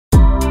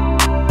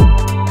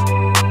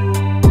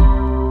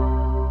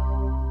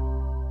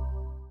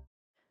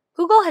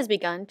Google has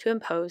begun to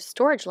impose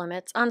storage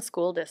limits on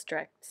school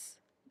districts.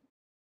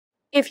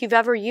 If you've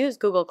ever used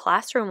Google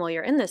Classroom while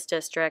you're in this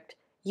district,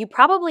 you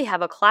probably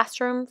have a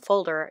Classroom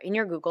folder in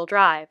your Google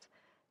Drive.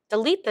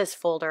 Delete this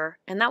folder,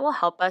 and that will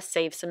help us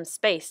save some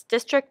space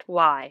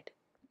district-wide.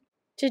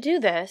 To do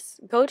this,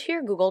 go to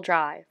your Google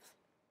Drive.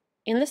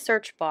 In the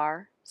search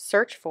bar,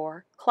 search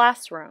for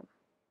Classroom.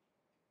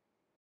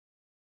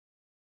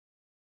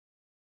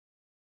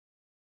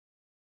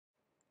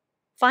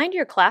 Find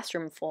your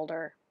Classroom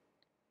folder.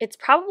 It's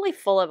probably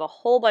full of a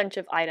whole bunch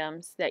of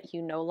items that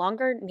you no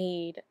longer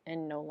need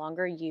and no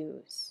longer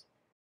use.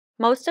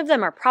 Most of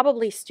them are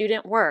probably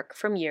student work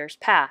from years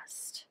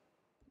past.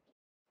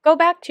 Go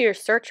back to your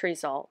search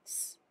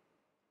results.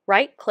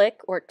 Right-click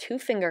or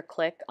two-finger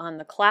click on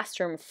the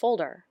Classroom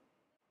folder.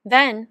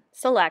 Then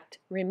select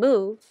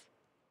Remove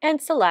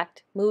and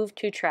select Move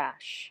to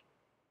Trash.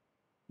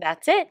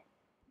 That's it.